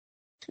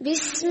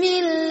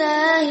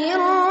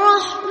பிஸ்மில்லாஹிர்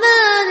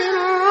ரஹ்மானிர்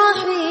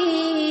ரஹீம்.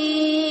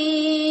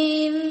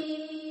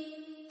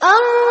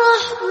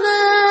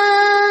 அர்-ரஹ்மான்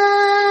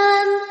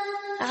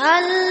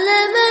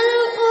அல்லமல்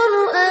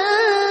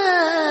குர்ஆன்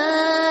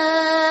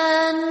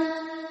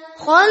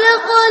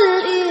خلقல்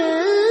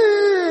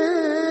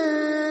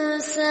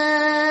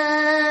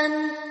இன்சான்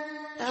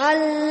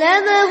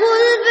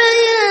அல்லமஹுல்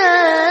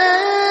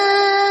பயான்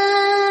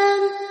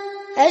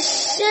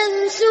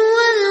அஷ்-ஷம்ஸு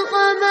வல்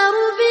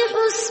கமரு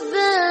பிஹுஸ்பான்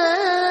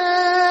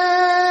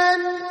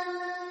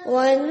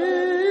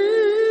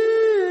வன்-நஜ்மு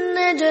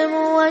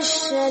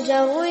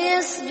வஷ்-ஷஜரு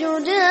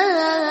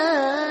யஸ்ஜுதான்.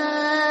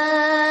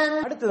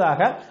 அடுத்ததாக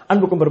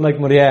அன்புக்கும்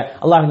பெருமதிக்குரிய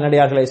அல்லாஹ்வின்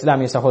நல்லடியார்களே,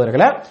 இஸ்லாமிய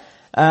சகோதரர்களே,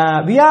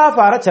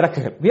 வியாபார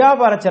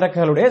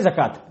சரக்குகளுடைய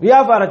ஜகாத்,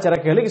 வியாபார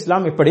சரக்குகளுக்கு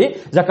இஸ்லாம் எப்படி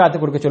ஜகாத்து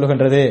கொடுக்க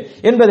சொல்லுகின்றது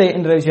என்பதை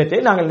என்ற விஷயத்தை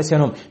நாங்கள் என்ன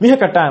செய்யணும், மிக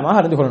கட்டாயமாக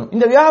அறிந்து கொள்ளணும்.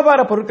 இந்த வியாபார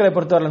பொருட்களை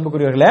பொறுத்தவரை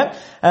அன்புக்குரியவர்களே,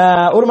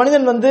 ஒரு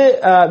மனிதன்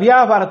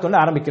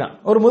வியாபாரத்தோடு ஆரம்பிக்கிறான்,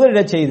 ஒரு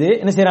முதலீடு செய்து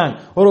என்ன செய்யறான்,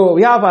 ஒரு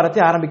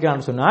வியாபாரத்தை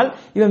ஆரம்பிக்கிறான்னு சொன்னால்,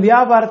 இவன்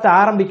வியாபாரத்தை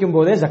ஆரம்பிக்கும்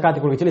போதே ஜகாத்து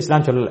கொடுக்க சொல்லி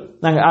இஸ்லாம் சொல்லல.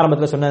 நாங்க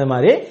ஆரம்பத்தில் சொன்னது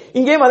மாதிரி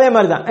இங்கேயும் அதே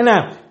மாதிரி தான். என்ன,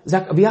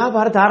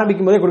 வியாபாரத்தை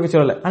ஆரம்பிக்கும் போதே கொடுக்க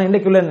சொல்லல. ஆனா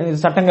இன்றைக்கு உள்ள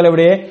சட்டங்கள்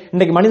எப்படி,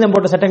 இன்றைக்கு மனிதன்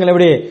போட்ட சட்டங்கள்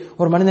எப்படி,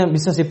 ஒரு மனிதன்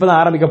பிசினஸ் இப்பதான்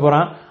ஆரம்பிக்க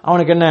போறான்,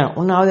 அவனுக்கு என்ன,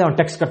 ஒன்னாவது அவன்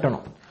டேக்ஸ்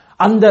கட்டணும்,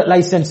 அந்த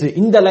லைசன்ஸ்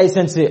இந்த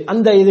லைசன்ஸ்,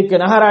 அந்த இதுக்கு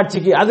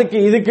நகராட்சிக்கு அதுக்கு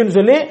இதுக்குன்னு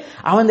சொல்லி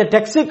அவன் இந்த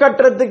டேக்ஸ்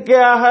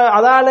கட்டுறதுக்காக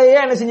அதாலேயே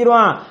என்ன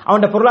செஞ்சிருவான்,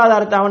 அவன்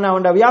பொருளாதாரத்தை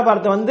அவன்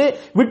வியாபாரத்தை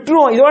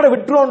விட்டுருவோம், இதோட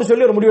விட்டுருவோம்னு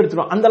சொல்லி ஒரு முடிவு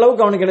எடுத்துருவான். அந்த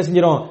அளவுக்கு அவனுக்கு என்ன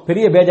செஞ்சிடும்,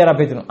 பெரிய பேஜாரா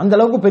பேசிடும், அந்த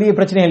அளவுக்கு பெரிய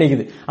பிரச்சனைகள்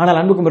இருக்குது. ஆனால்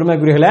அன்புக்கும்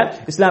பெருமைக்குரியவர்களே,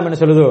 இஸ்லாம் என்ன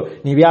சொல்லுது,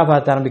 நீ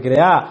வியாபாரத்தை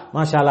ஆரம்பிக்கிறியா,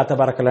 மாஷா அல்லாஹ்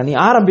தபாரக்கல்லாஹ், நீ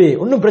ஆரம்பி,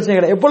 ஒன்னும் பிரச்சனை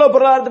கிடையாது, எவ்வளவு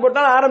பொருளாதாரத்தை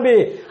போட்டாலும் ஆரம்பி.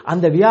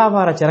 அந்த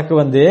வியாபார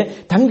சரக்கு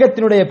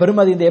தங்கத்தினுடைய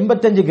பெருமதி இந்த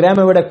 85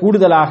 கிராமை விட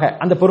கூடுதலாக,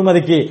 அந்த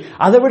பெருமதிக்கு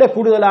அதை விட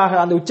கூடுதலாக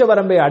அந்த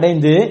உச்சவரம்பை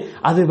அடைந்து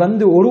அது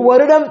ஒரு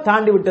வருடம்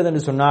தாண்டி விட்டது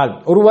என்று சொன்னால்,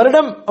 ஒரு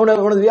வருடம்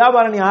உனது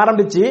வியாபாரம் நீ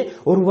ஆரம்பிச்சு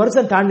ஒரு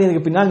வருஷம்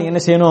தாண்டியதுக்கு பின்னால் நீ என்ன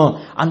செய்யணும்,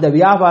 அந்த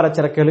வியாபார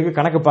சரக்குகளுக்கு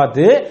கணக்கு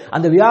பார்த்து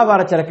அந்த வியாபார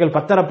சரக்குகள்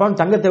 10 பவுன்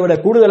தங்கத்தை விட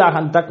கூடுதலாக,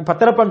 அந்த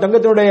 10 பவுன்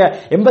தங்கத்தினுடைய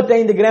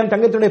 85 கிராம்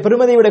தங்கத்தினுடைய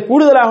பெருமதியை விட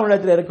கூடுதலாக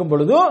இடத்துல இருக்கும்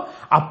பொழுது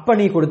அப்ப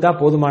நீ கொடுத்தா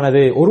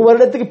போதுமானது, ஒரு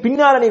வருடத்துக்கு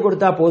பின்னால நீ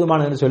கொடுத்தா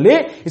போதுமானது சொல்லி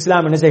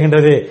இஸ்லாம் என்ன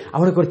செய்கின்றது,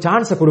 அவனுக்கு ஒரு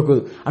சான்ஸ்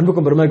கொடுக்குது.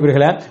 அன்புக்கும்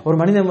பெருமைக்குரியவர்களே, ஒரு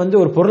மனிதன்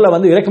ஒரு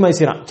பொருளை இறக்குமதி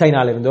செய்யறான்,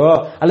 சைனால இருந்தோ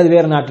அல்லது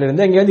வேற நாட்டில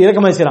இருந்து இங்க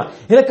இறக்குமதி செய்யறான்.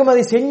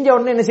 இறக்குமதி செஞ்ச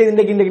உடனே என்ன செய்யுது,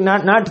 இன்றைக்கு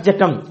நாட்டு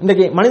சட்டம்,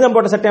 இன்றைக்கு மனிதன்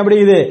போட்ட சட்டம் எப்படி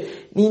இது,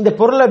 நீ இந்த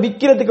பொருளை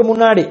விற்கிறதுக்கு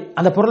முன்னாடி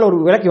அந்த பொருளை ஒரு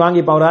விலைக்கு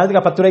வாங்கிப்பான், ஒரு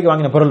அதுக்கு 10 ரூபாய்க்கு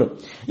வாங்கின பொருள்,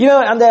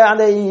 இவன் அந்த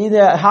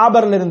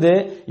ஹார்பர்ல இருந்து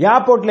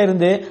ஏர்போர்ட்ல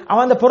இருந்து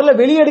அவன் அந்த பொருளை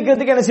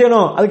வெளியெடுக்கிறதுக்கு என்ன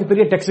செய்யணும், அதுக்கு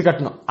பெரிய டேக்ஸ்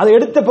கட்டணும், அது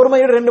எடுத்த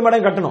பொறுமையோட 2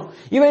 மடங்கு கட்டணும்.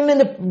 இவன்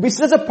இந்த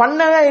பிசினஸ்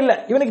பண்ணவே இல்லை,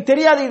 இவனுக்கு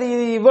தெரியாது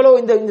இது இவ்வளவு,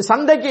 இந்த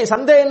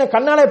சந்தை என்ன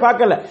கண்ணாலே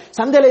பார்க்கல,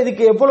 சந்தையில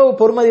இதுக்கு எவ்வளவு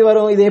பொறுமதி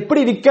வரும், இது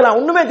எப்படி விற்கலாம்,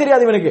 ஒண்ணுமே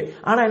தெரியாது இவனுக்கு.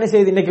 ஆனா என்ன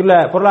செய்யுது, இன்னைக்கு உள்ள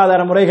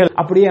பொருளாதார முறைகள்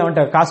அப்படியே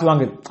அவன்கிட்ட காசு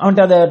வாங்குது,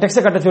 அவன்கிட்ட அந்த டேக்ஸ்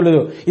கட்ட சொல்லுது,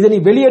 இதை நீ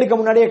வெளியெடுக்க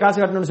முன்னாடியே காசு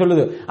கட்டணும்னு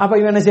சொல்லுது. அப்ப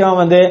இவன் என்ன செய்வான்,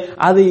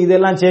 அது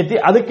இதெல்லாம் சேர்த்து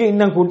அதுக்கு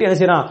இன்னும் கூட்டி என்ன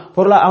செய்யறான்,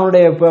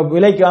 அவனுடைய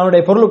விலைக்கு,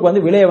 அவனுடைய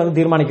பொருளுக்கு விலையை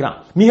தீர்மானிக்கிறான்,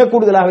 மிக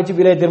கூடுதலாக வச்சு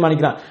விலையை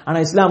தீர்மானிக்கிறான். ஆனா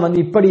இஸ்லாம்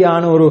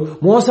இப்படியான ஒரு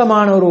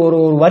மோசமான ஒரு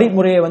வரி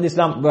முறையை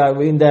இஸ்லாம்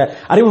இந்த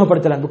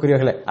அறிமுகப்படுத்தல.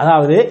 அன்புக்குரியவர்களே,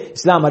 அதாவது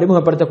இஸ்லாம்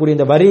அறிமுகப்படுத்தக்கூடிய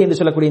இந்த வரி என்று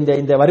சொல்லக்கூடிய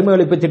இந்த வறுமை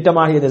ஒழிப்பு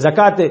திட்டமாக இந்த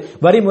ஜகாத்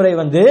வரிமுறை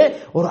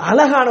ஒரு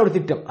அழகான ஒரு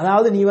திட்டம்.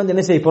 அதாவது நீ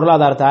என்ன செய்,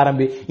 பொருளாதாரத்தை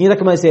ஆரம்பி, நீ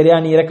இறக்குமதி செய்யறியா,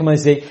 நீ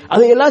இறக்குமதி செய்,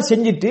 அதையெல்லாம்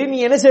செஞ்சுட்டு நீ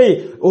என்ன செய்,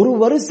 ஒரு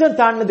வருஷம்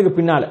தாண்டினதுக்கு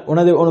பின்னால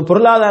உனது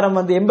பொருளாதாரம்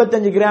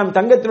 85 கிராம்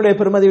தங்கத்தினுடைய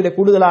பெறுமதியை விட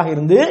கூடுதலாக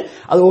இருந்து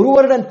அது ஒரு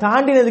வருடம்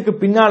தாண்டினதுக்கு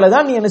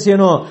பின்னாலதான் நீ என்ன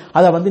செய்யணும்,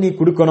 அதை நீ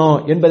கொடுக்கணும்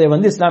என்பதை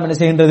இஸ்லாம் என்ன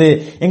செய்கின்றது,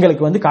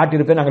 எங்களுக்கு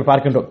காட்டியிருப்பதை நாங்கள்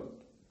பார்க்கின்றோம்.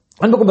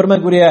 அன்புக்கும்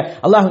பெருமைக்குரிய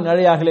அல்லாஹ்வின்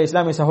நல்லடியார்களே,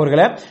 இஸ்லாமிய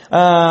சகோதரர்களே,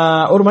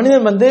 ஒரு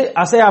மனிதன்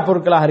அசையா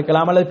பொருட்களாக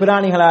இருக்கலாம், அல்லது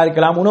பிராணிகளாக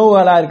இருக்கலாம்,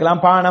 உணவுகளாக இருக்கலாம்,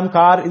 பானம்,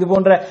 கார், இது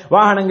போன்ற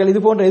வாகனங்கள், இது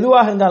போன்ற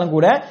எதுவாக இருந்தாலும்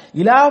கூட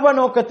இலாப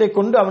நோக்கத்தை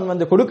கொண்டு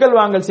அவன் கொடுக்கல்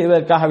வாங்கல்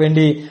செய்வதற்காக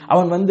வேண்டி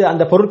அவன்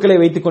அந்த பொருட்களை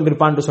வைத்துக்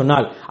கொண்டிருப்பான் என்று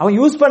சொன்னால், அவன்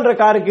யூஸ் பண்ற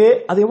காருக்கு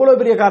அது எவ்வளவு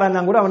பெரிய காரா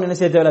இருந்தா கூட அவன் என்ன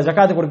செய்ய தேவையில்லை,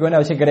 ஜகாத்து கொடுக்க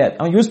வேண்டிய அவசியம் கிடையாது,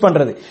 அவன் யூஸ்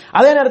பண்றது.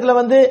 அதே நேரத்தில்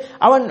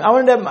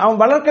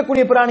அவன்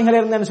வளர்க்கக்கூடிய பிராணிகள்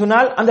இருந்தேன்னு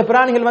சொன்னால் அந்த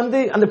பிராணிகள்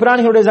அந்த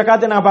பிராணிகளுடைய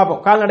ஜகாத்தை நான்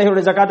பார்ப்போம்,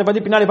 கால்நடைகளுடைய ஜகாத்தை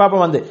பத்தி பின்னாடி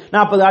பார்ப்போம்.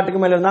 40 ஆட்டுக்கு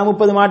மேல இருந்தா,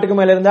 30 மாட்டுக்கு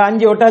மேல இருந்தா,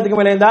 5 ஒட்டகத்துக்கு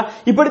மேல இருந்தா,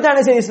 இப்படித்தான்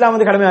இஸ்லாம்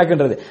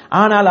கடமையாக்கின்றது.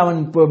 ஆனால் அவன்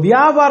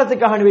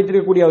வியாபாரத்துக்காக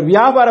வைத்திருக்கக்கூடிய ஒரு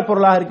வியாபார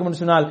பொருளாக இருக்கும்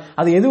சொன்னால்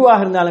அது எதுவாக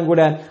இருந்தாலும்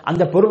கூட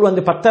அந்த பொருள்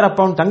 10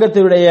 பவுன்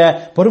தங்கத்தினுடைய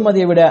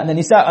பொறுமதியை விட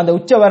அந்த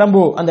உச்ச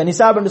வரம்பு, அந்த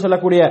நிசாப் என்று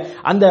சொல்லக்கூடிய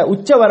அந்த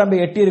உச்ச வரம்பை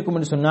எட்டி இருக்கும்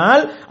என்று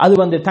சொன்னால்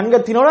அது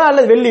தங்கத்தினோட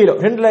அல்லது வெள்ளியிலோ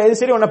ரெண்டுல எது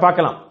சரி ஒன்ன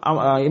பார்க்கலாம்.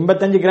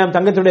 85 கிராம்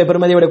தங்கத்தினுடைய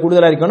பெறுமதியை விட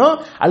கூடுதலா இருக்கணும்,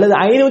 அல்லது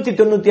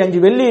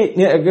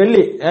 595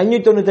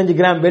 595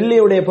 கிராம்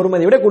வெள்ளியுடைய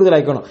பெறுமதியை விட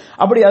கூடுதலா இருக்கணும்.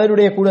 அப்படி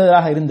அதனுடைய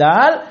கூடுதலாக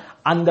இருந்தால்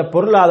அந்த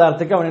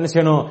பொருளாதாரத்துக்கு அவன் என்ன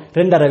செய்யணும்,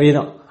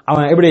 2.5%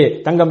 அவன் எப்படி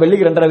தங்கம்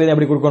வெள்ளிக்கு 2.5%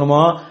 எப்படி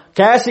கொடுக்கணுமோ,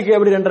 கேஷுக்கு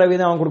எப்படி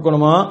 2.5% அவன்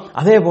கொடுக்கணுமோ,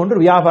 அதே போன்று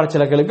வியாபார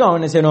செலவுகளுக்கு அவன்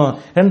என்ன செய்யணும்,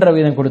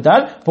 2.5%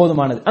 கொடுத்தால்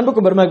போதுமானது.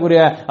 அன்புக்கும்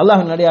பெருமைக்குரிய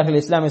அல்லாஹ்வின்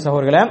நல்லடியார்களே, இஸ்லாமிய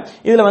சகோதரர்களே,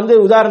 இதுல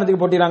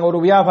உதாரணத்துக்கு போட்டிறாங்க, ஒரு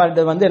வியாபாரி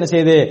என்ன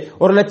செய்யுது,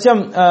 1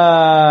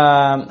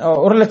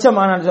 லட்சம்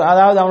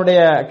அதாவது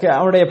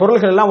அவனுடைய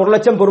பொருட்கள் எல்லாம் 1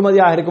 லட்சம்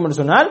பொறுமதியாக இருக்கும் என்று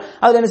சொன்னால்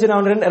அது என்ன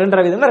செய்யணும்,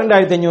 2.5%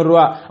 2,500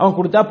 ரூபாய் அவன்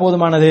கொடுத்தா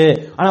போதுமானது.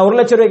 ஆனா 1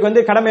 லட்சம்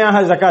ரூபாய்க்கு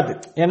கடமையாக ஜகாத்,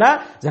 ஏன்னா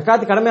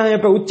ஜகாத் கடமையாக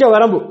இப்ப உச்ச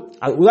வரம்பு,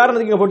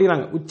 உதாரணத்துக்கு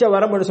போட்டிருக்காங்க, உச்ச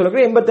வரம்பு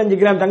சொல்லுற 85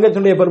 கிராம்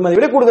தங்கத்தினுடைய பெறுமதியை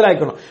விட கூடுதலாக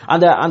இருக்கணும்.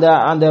 அந்த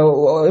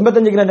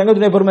 85 கிராம்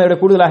தங்கத்தினுடைய பெறுமதியை விட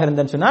கூடுதலாக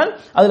இருந்தேன்னு சொன்னால்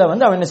அதுல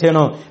அவன் என்ன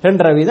செய்யணும்,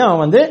 2.5%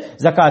 அவன்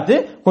ஜகாத்து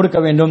கொடுக்க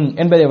வேண்டும்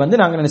என்பதை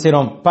நாங்கள் என்ன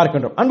செய்யறோம்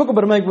பார்க்கின்றோம். அன்புக்கு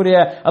பெருமைக்குரிய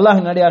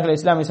அல்லாஹ்வின் நல்லடியார்களே,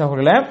 இஸ்லாமிய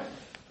சகோதரர்களே,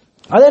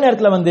 அதே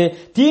நேரத்தில்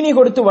தீனி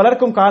கொடுத்து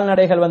வளர்க்கும்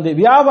கால்நடைகள்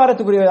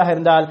வியாபாரத்துக்குரியதாக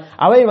இருந்தால்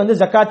அவை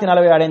ஜக்காத்தின்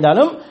அளவை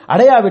அடைந்தாலும்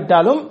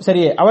அடையாவிட்டாலும்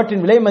சரி,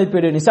 அவற்றின் விலை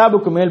மதிப்பீடு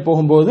நிசாபுக்கு மேல்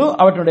போகும்போது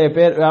அவருடைய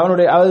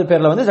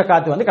பேர்ல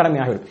ஜக்காத்து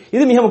கடமையாகிவிடும்.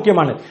 இது மிக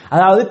முக்கியமானது.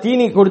 அதாவது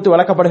தீனி கொடுத்து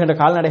வளர்க்கப்படுகின்ற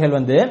கால்நடைகள்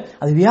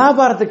அது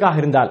வியாபாரத்துக்காக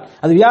இருந்தால்,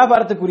 அது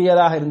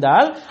வியாபாரத்துக்குரியதாக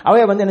இருந்தால்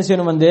அவை என்ன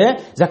செய்யணும்,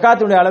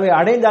 ஜக்காத்தினுடைய அளவை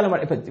அடைந்தாலும்,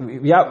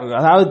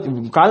 அதாவது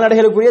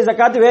கால்நடைகளுக்குரிய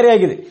ஜக்காத்து வேற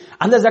ஆகுது,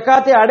 அந்த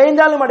ஜக்காத்தை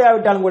அடைந்தாலும்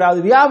அடையாவிட்டாலும் கூட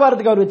அது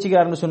வியாபாரத்துக்கு அவர்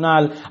வச்சுக்கிறார்னு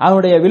சொன்னால்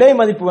அவருடைய விலை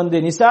மதிப்பு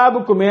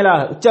நிசாபுக்கு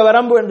மேலாக,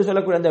 உச்சவரம்பு என்று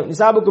சொல்லக்கூடிய அந்த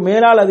நிசாபுக்கு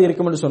மேலால் அது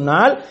இருக்கும் என்று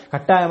சொன்னால்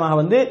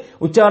கட்டாயமாக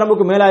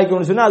உச்சவரம்புக்கு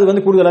மேலாக சொன்னா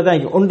அது கூடுதலா தான்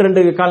இருக்கும்.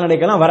 1-2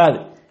 கால்நடைக்கெல்லாம் வராது.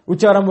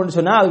 உச்சவரம்பு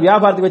சொன்னா அது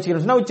வியாபாரத்துக்கு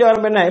வச்சுக்கணும் சொன்னா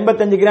உச்சவரம்பு என்ன,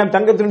 85 கிராம்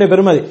தங்கத்தினுடைய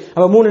பெறுமதி,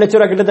 அப்ப 3 லட்சம்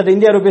ரூபாய் கிட்டத்தட்ட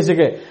இந்தியா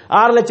ரூபீஸுக்கு,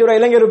 6 லட்சம் ரூபாய்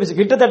இலங்கை ரூபீஸ்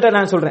கிட்டத்தட்ட,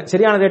 நான் சொல்றேன்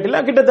சரியான ரேட் இல்ல,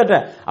 கிட்டத்தட்ட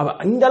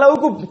இந்த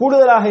அளவுக்கு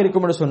கூடுதலாக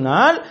இருக்கும் என்று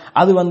சொன்னால்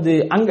அது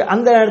அங்க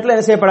அந்த இடத்துல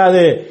என்ன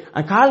செய்யப்படாது,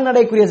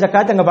 கால்நடைக்குரிய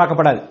ஜக்காத் அங்க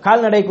பார்க்கப்படாது,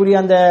 கால்நடைக்குரிய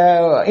அந்த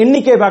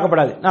எண்ணிக்கை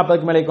பார்க்கப்படாது,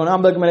 40க்கு மேல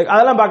 50க்கு மேல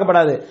அதெல்லாம்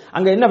பார்க்கப்படாது.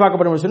 அங்க என்ன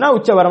பார்க்கப்படும் சொன்னா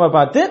உச்ச வரம்பை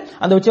பார்த்து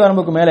அந்த உச்ச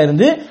வரம்புக்கு மேல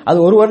இருந்து அது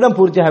 1 வருடம்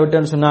பூர்த்தியாக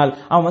விட்டேன்னு சொன்னால்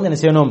அவன்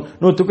என்ன செய்யணும்,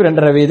 100க்கு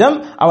 2.5%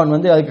 அவன்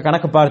அதுக்கு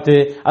கணக்கு பார்த்து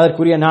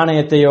அதற்குரிய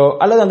நாணயத்தையோ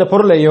அல்லது அந்த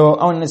பொருளையோ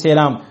அவன் என்ன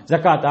செய்யலாம்,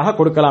 ஜக்காத்தாக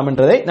கொடுக்கலாம்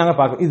என்றதை நாங்கள்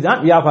பார்க்கிறோம்.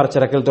 இதுதான் வியாபார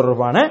சரக்குகள்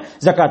தொடர்பான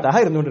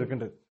ஜக்காத்தாக இருந்து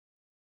கொண்டிருக்கின்றது.